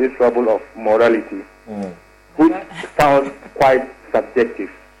himself from this trouble of morality, which sounds quite subjective.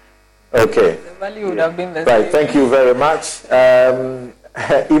 Okay. The value would have been the right, same. thank you very much.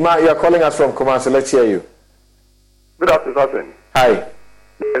 Ima, you are calling us from Kumasi. Let's hear you. Good afternoon. Hi.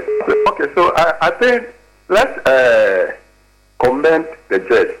 Yes. Okay, so I think let's commend the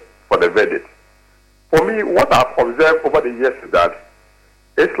judge for the verdict. For me, what I've observed over the years is that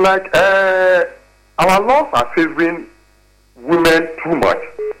it's like our laws are favoring women too much.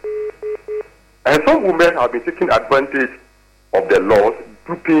 And some women have been taking advantage of the laws,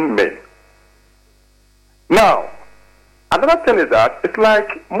 duping men. Now, another thing is that it's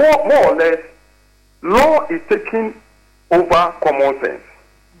like more or less, law is taking over common sense.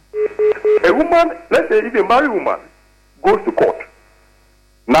 A woman, let's say if a married woman goes to court,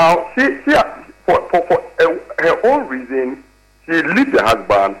 now she for her own reason, she leaves the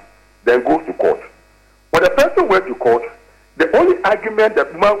husband, then goes to court. When the person went to court, the only argument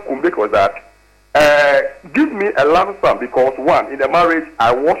that woman could make was that, give me a lump sum because one, in the marriage,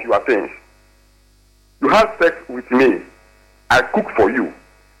 I wash your things. You have sex with me, I cook for you.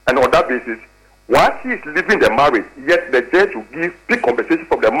 And on that basis, while she is leaving the marriage, yet the judge will give big compensation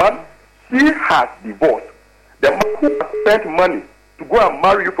from the man she has divorced. The man who has spent money to go and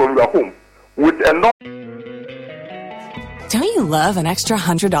marry you from your home with a lot. Don't you love an extra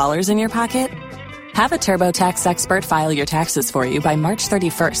 $100 in your pocket? Have a TurboTax expert file your taxes for you by March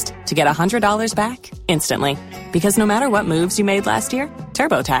 31st to get $100 back instantly. Because no matter what moves you made last year,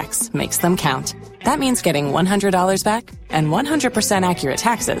 TurboTax makes them count. That means getting $100 back and 100% accurate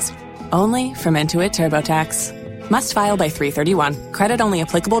taxes only from Intuit TurboTax. Must file by 3/31. Credit only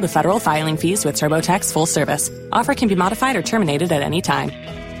applicable to federal filing fees with TurboTax full service. Offer can be modified or terminated at any time.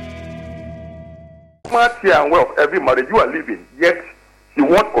 Much here and wealth every marriage you are living, yet she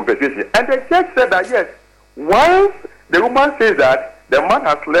wants compensation. And the judge said that yes, once the woman says that the man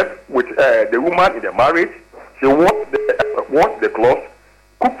has slept with the woman in the marriage, she wants the clothes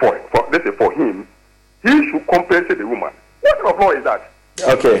cook for him, he should compensate the woman. What kind of law is that?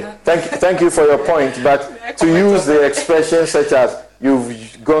 Okay, thank you for your point. But to use the expression such as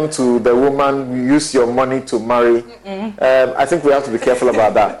you've gone to the woman, you use your money to marry, I think we have to be careful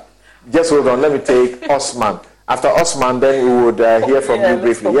about that. Just hold on, let me take Osman. After Osman, then we would hear from you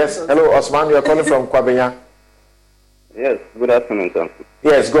briefly. Yes, hello Osman, you are calling from Kwabenya. Yes, good afternoon, sir.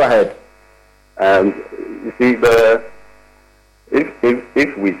 Yes, go ahead. You see,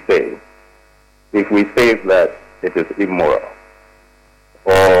 if we say that it is immoral,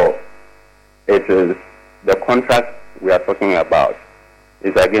 or it is the contract we are talking about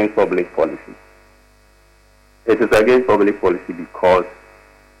is against public policy. It is against public policy because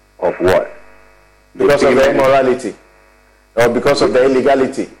of what? Because of the immorality, or because of the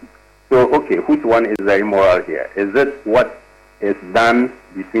illegality. So, okay, which one is the immoral here? Is it what is done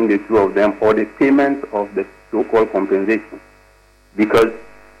between the two of them, or the payment of the so-called compensation? Because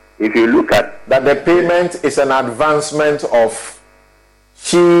if you look at that, the payment is an advancement of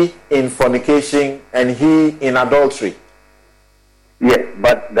she in fornication and he in adultery. Yes,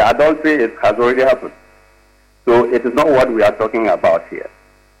 but the adultery has already happened. So it is not what we are talking about here.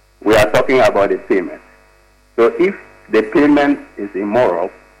 We are talking about the payment. So if the payment is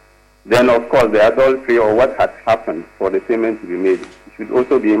immoral, then of course the adultery or what has happened for the payment to be made should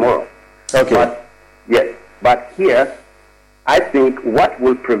also be immoral. Okay. But, yes, but here, I think what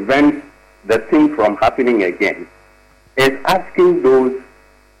will prevent the thing from happening again is asking those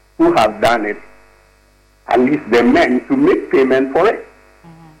who have done it, at least the men, to make payment for it.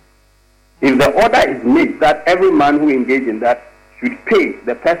 If the order is made that every man who engaged in that should pay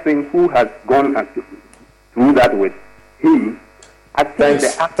the person who has gone and through that with him, I think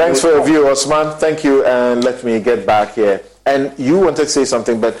Thanks for your view, Osman. Thank you, and let me get back here. And you wanted to say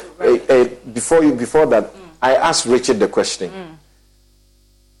something, but before that, I asked Richard the question.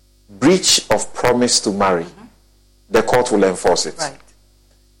 Breach of promise to marry, the court will enforce it. Right.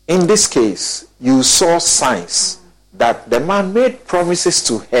 In this case, you saw signs that the man made promises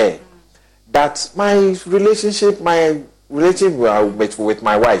to her that my relationship with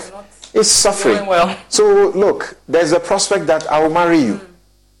my wife is suffering. Well. So look, there's a prospect that I'll marry you.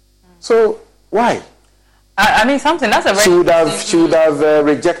 So why? I mean, something that's a very she would have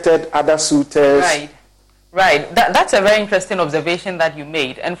rejected other suitors. Right. That's a very interesting observation that you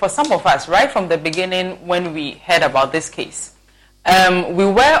made. And for some of us, right from the beginning, when we heard about this case, we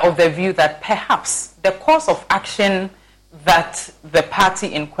were of the view that perhaps the course of action that the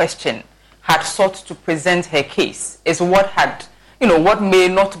party in question had sought to present her case is what had, what may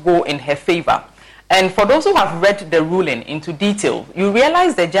not go in her favor. And for those who have read the ruling into detail, you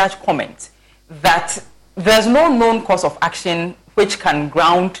realize the judge comment that there's no known course of action which can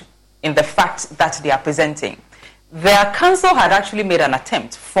ground in the fact that they are presenting. Their counsel had actually made an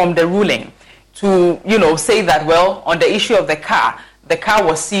attempt from the ruling to, say that, well, on the issue of the car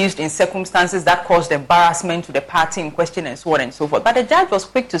was seized in circumstances that caused embarrassment to the party in question and so on and so forth. But the judge was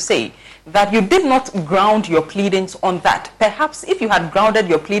quick to say that you did not ground your pleadings on that. Perhaps if you had grounded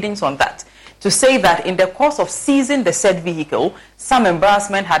your pleadings on that, to say that in the course of seizing the said vehicle, some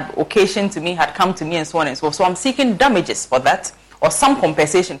embarrassment had come to me and so on and so forth. So I'm seeking damages for that or some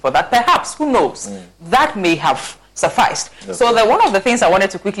compensation for that. Perhaps, who knows, that may have sufficed. Okay. So one of the things I wanted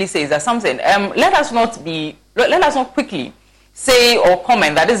to quickly say is that something, let us not quickly say or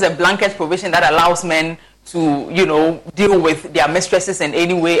comment that this is a blanket provision that allows men to, deal with their mistresses in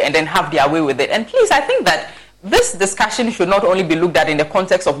any way and then have their way with it. And please, I think that this discussion should not only be looked at in the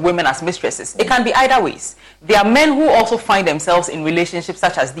context of women as mistresses. It can be either ways. There are men who also find themselves in relationships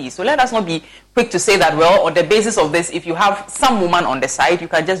such as these. So let us not be quick to say that, well, on the basis of this, if you have some woman on the side, you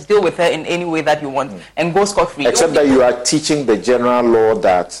can just deal with her in any way that you want and go scot-free. Except that you are teaching the general law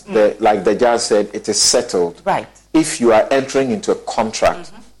that, like the judge said, it is settled. Right. If you are entering into a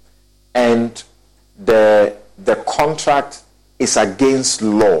contract and the contract is against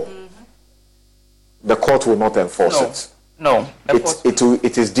law, the court will not enforce it. No.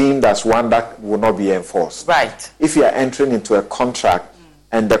 It is deemed as one that will not be enforced. Right. If you are entering into a contract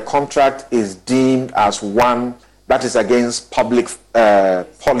and the contract is deemed as one that is against public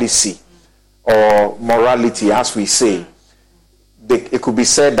policy or morality, as we say, it could be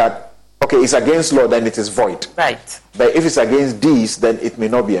said that, okay, it's against law, then it is void. Right. But if it's against these, then it may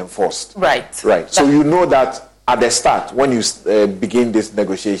not be enforced. Right. So you know that at the start, when you begin these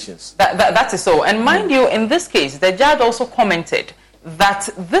negotiations. That is so. And mind you, in this case, the judge also commented that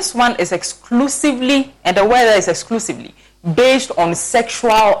this one is exclusively, and the word is exclusively, based on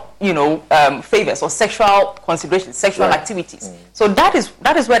sexual, favors or sexual considerations, sexual activities. So that is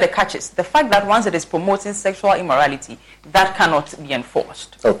where the catch is. The fact that once it is promoting sexual immorality, that cannot be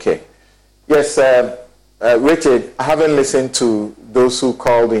enforced. Okay. Yes, Richard, I haven't listened to those who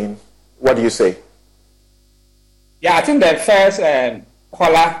called in. What do you say? Yeah, I think the first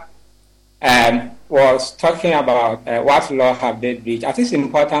caller was talking about what law have they breached. I think it's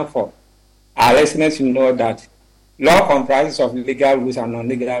important for our listeners to know that law comprises of legal rules and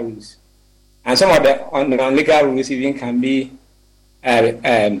non-legal rules. And some of the non-legal rules even can be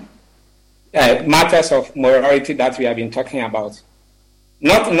matters of morality that we have been talking about.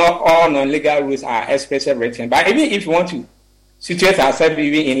 Not all non-legal rules are expressly written, but even if you want to situate ourselves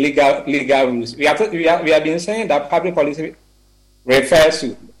even in legal rules, we have been saying that public policy refers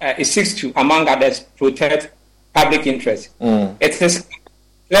to, it seeks to, among others, protect public interest. It is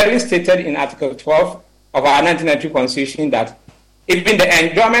clearly stated in Article 12 of our 1992 Constitution that even the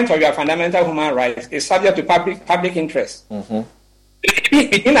enjoyment of your fundamental human rights is subject to public interest.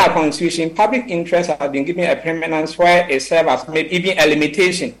 Within our Constitution, public interest has been given a preeminence where it serves as made even a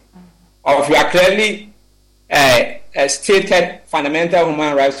limitation of your clearly stated fundamental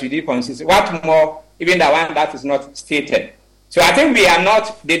human rights within the Constitution. What more, even the one that is not stated. So I think we are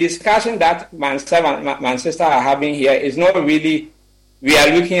not, the discussion that myself and my sister are having here is not really, we are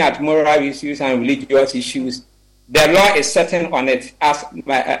looking at moral issues and religious issues. The law is certain on it, as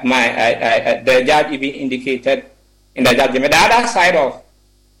the judge even indicated in the judgment. The other side of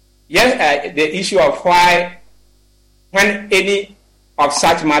the issue of why, when any of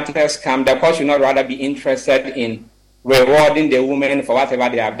such matters come, the court should not rather be interested in rewarding the women for whatever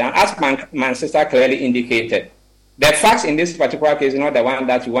they have done. As my sister clearly indicated, the facts in this particular case is not the one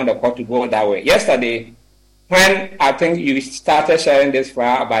that you want the court to go that way. Yesterday, when I think you started sharing this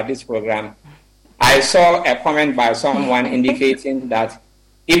file about this program, I saw a comment by someone indicating that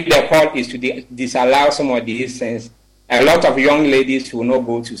if the court is to disallow some of these things, a lot of young ladies will not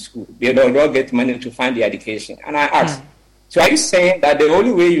go to school. They don't get money to fund the education. And I asked, so are you saying that the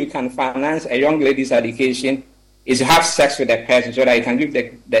only way you can finance a young lady's education is to have sex with the person so that you can give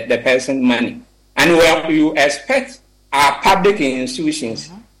the person money? And when you expect our public institutions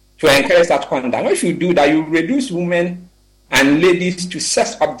to encourage that conduct, what you do that, you reduce women and ladies to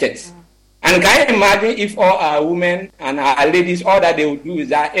sex objects. And can you imagine if all our women and our ladies, all that they would do is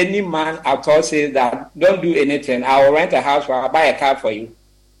that any man at all says that, don't do anything, I will rent a house or I'll buy a car for you.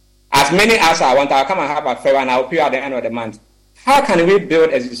 As many as I want, I'll come and have a fair and I'll pay you at the end of the month. How can we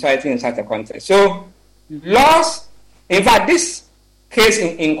build a society in such a context? So, laws, in fact, this case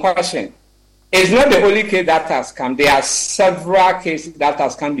in question is not the only case that has come. There are several cases that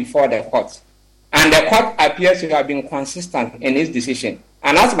has come before the court. And the court appears to have been consistent in its decision.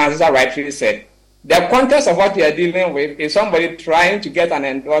 And as my sister rightly said, the context of what we are dealing with is somebody trying to get an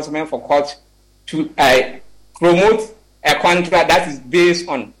endorsement for court to promote a contract that is based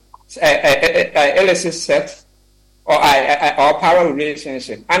on illicit sex or parallel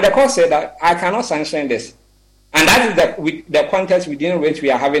relationship. And the court said that I cannot sanction this. And that is the context within which we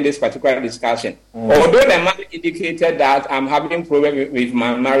are having this particular discussion. Although the man indicated that I'm having problems with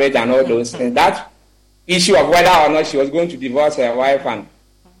my marriage and all those things, that issue of whether or not she was going to divorce her wife and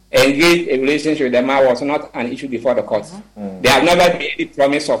engage a relationship with the man was not an issue before the court. There have never been any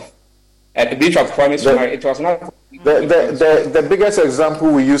promise of a breach of promise. It was not. The biggest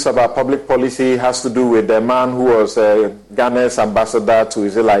example we use about public policy has to do with the man who was Ghana's ambassador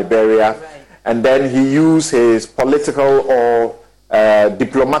to Liberia, and then he used his political or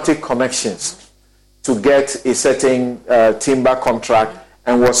diplomatic connections to get a certain timber contract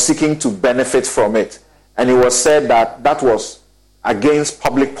and was seeking to benefit from it. And it was said that that was against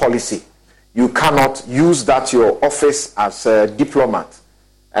public policy. You cannot use that your office as a diplomat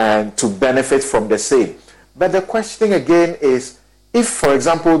and to benefit from the same. But the question again is, if, for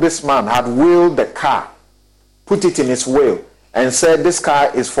example, this man had willed the car, put it in his will, and said, this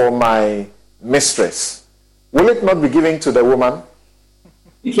car is for my mistress, will it not be given to the woman?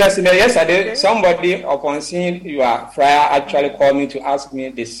 Interestingly, yesterday, somebody, upon seeing your friar, actually called me to ask me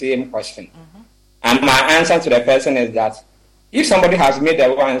the same question. And my answer to the person is that if somebody has made a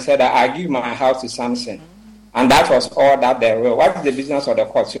will and said that I give my house to Samson, and that was all that there were, what is the business of the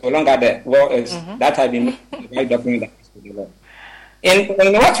court? So longer the will is that had been made document that is to the law. In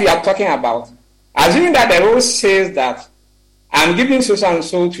what we are talking about, assuming that the rule says that I'm giving so and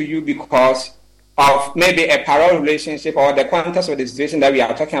so to you because of maybe a parallel relationship or the context of the situation that we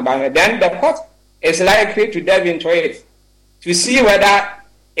are talking about, then the court is likely to delve into it to see whether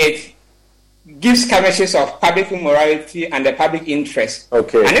it gives camishes of public morality and the public interest.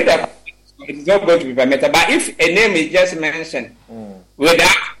 Okay. And if it is not going to be permitted, but if a name is just mentioned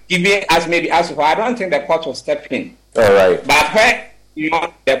without giving us maybe as well, I don't think the court will step in. All right. But where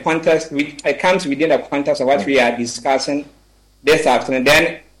the context, it comes within the context of what we are discussing this afternoon,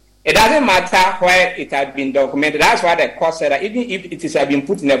 then it doesn't matter where it has been documented. That's why the court said that even if it has been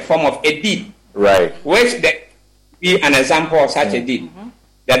put in the form of a deed, right, which there be an example of such a deed.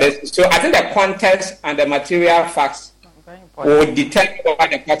 So I think the context and the material facts will determine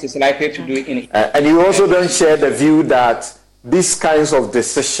what the court is likely to do in it. And you also don't share the view that these kinds of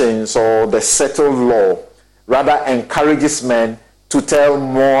decisions or the settled law rather encourages men to tell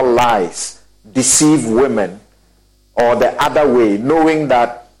more lies, deceive women, or the other way, knowing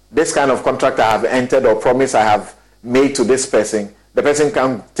that this kind of contract I have entered or promise I have made to this person, the person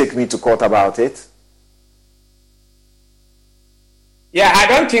can take me to court about it? Yeah, I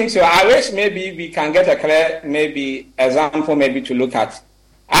don't think so. I wish maybe we can get a clear example to look at.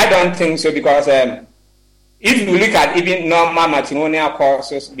 I don't think so, because if you look at even normal matrimonial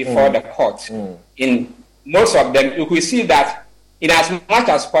courses before the court, in most of them, you will see that in as much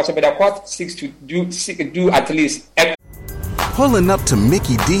as possible, the court seeks to do at least. Pulling up to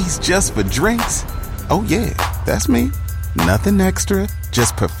Mickey D's just for drinks? Oh yeah, that's me. Nothing extra,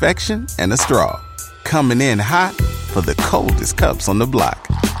 just perfection and a straw. Coming in hot for the coldest cups on the block.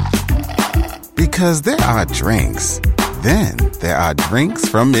 Because there are drinks. Then there are drinks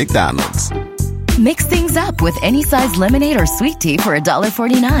from McDonald's. Mix things up with any size lemonade or sweet tea for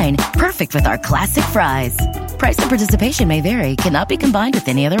 $1.49. Perfect with our classic fries. Price and participation may vary. Cannot be combined with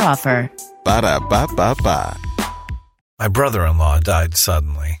any other offer. Ba-da-ba-ba-ba. My brother-in-law died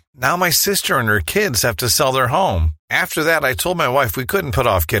suddenly. Now my sister and her kids have to sell their home. After that, I told my wife we couldn't put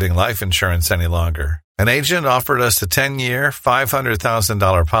off getting life insurance any longer. An agent offered us a 10-year,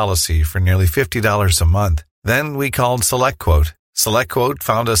 $500,000 policy for nearly $50 a month. Then we called SelectQuote. SelectQuote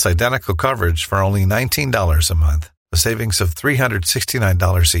found us identical coverage for only $19 a month, a savings of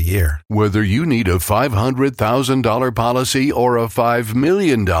 $369 a year. Whether you need a $500,000 policy or a $5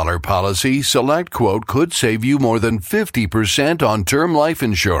 million policy, SelectQuote could save you more than 50% on term life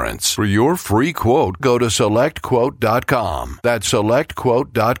insurance. For your free quote, go to SelectQuote.com. That's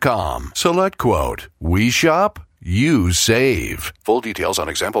SelectQuote.com. SelectQuote. We shop, you save. Full details on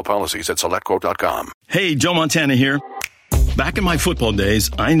example policies at SelectQuote.com. Hey, Joe Montana here. Back in my football days,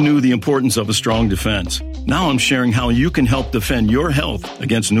 I knew the importance of a strong defense. Now I'm sharing how you can help defend your health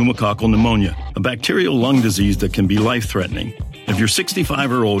against pneumococcal pneumonia, a bacterial lung disease that can be life-threatening. If you're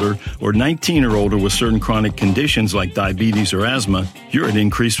 65 or older, or 19 or older with certain chronic conditions like diabetes or asthma, you're at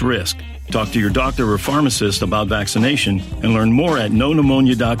increased risk. Talk to your doctor or pharmacist about vaccination and learn more at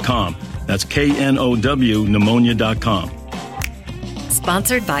knowpneumonia.com. That's KNOW pneumonia.com.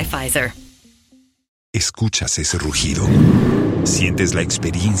 Sponsored by Pfizer. Escuchas ese rugido. Sientes la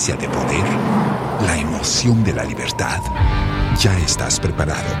experiencia de poder, la emoción de la libertad. Ya estás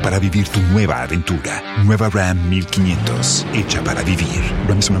preparado para vivir tu nueva aventura. Nueva Ram 1500, hecha para vivir.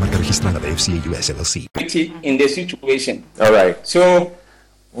 Ram es una marca registrada de FCA US LLC. In the situation. All right. So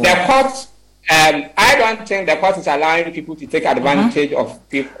the court, I don't think the court is allowing people to take advantage of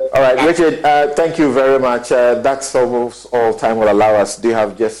people. All right, Richard, thank you very much. That's almost all time will allow us. Do you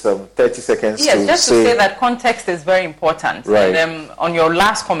have just 30 seconds yes, to just to say that context is very important. Right. And on your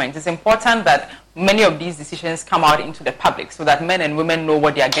last comment, it's important that many of these decisions come out into the public so that men and women know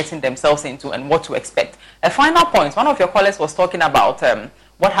what they are getting themselves into and what to expect. A final point, one of your colleagues was talking about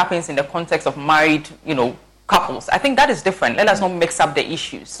what happens in the context of married, couples. I think that is different. Let us not mix up the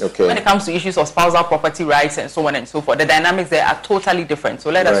issues. Okay. When it comes to issues of spousal property rights and so on and so forth, the dynamics there are totally different. So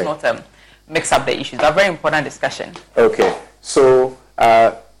let us not mix up the issues. A very important discussion. Okay. So,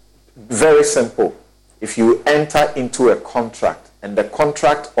 very simple. If you enter into a contract and the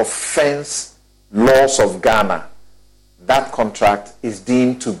contract offends laws of Ghana, that contract is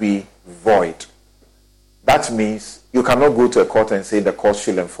deemed to be void. That means you cannot go to a court and say the court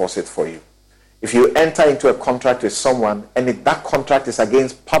should enforce it for you. If you enter into a contract with someone and that contract is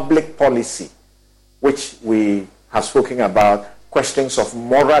against public policy, which we have spoken about, questions of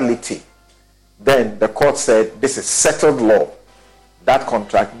morality, then the court said this is settled law. That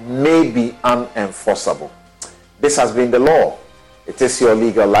contract may be unenforceable. This has been the law. It is your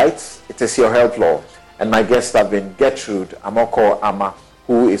legal light. It is your health law. And my guests have been Gertrude Amoko Ama,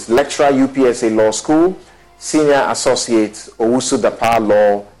 who is lecturer UPSA Law School, senior associate Owusu Dapa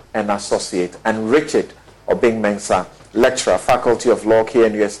Law and Associate, and Richard Obing-Mensah, lecturer, Faculty of Law,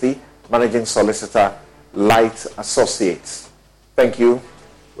 KNUST, managing solicitor, Light Associates. Thank you.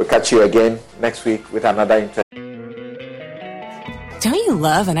 We'll catch you again next week with another interview. Don't you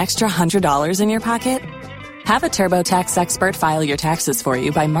love an extra $100 in your pocket? Have a TurboTax expert file your taxes for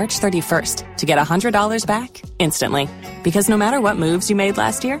you by March 31st to get $100 back instantly. Because no matter what moves you made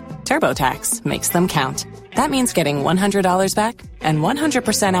last year, TurboTax makes them count. That means getting $100 back and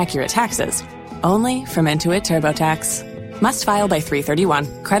 100% accurate taxes only from Intuit TurboTax. Must file by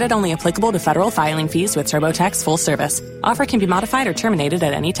 3/31. Credit only applicable to federal filing fees with TurboTax full service. Offer can be modified or terminated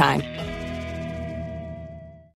at any time.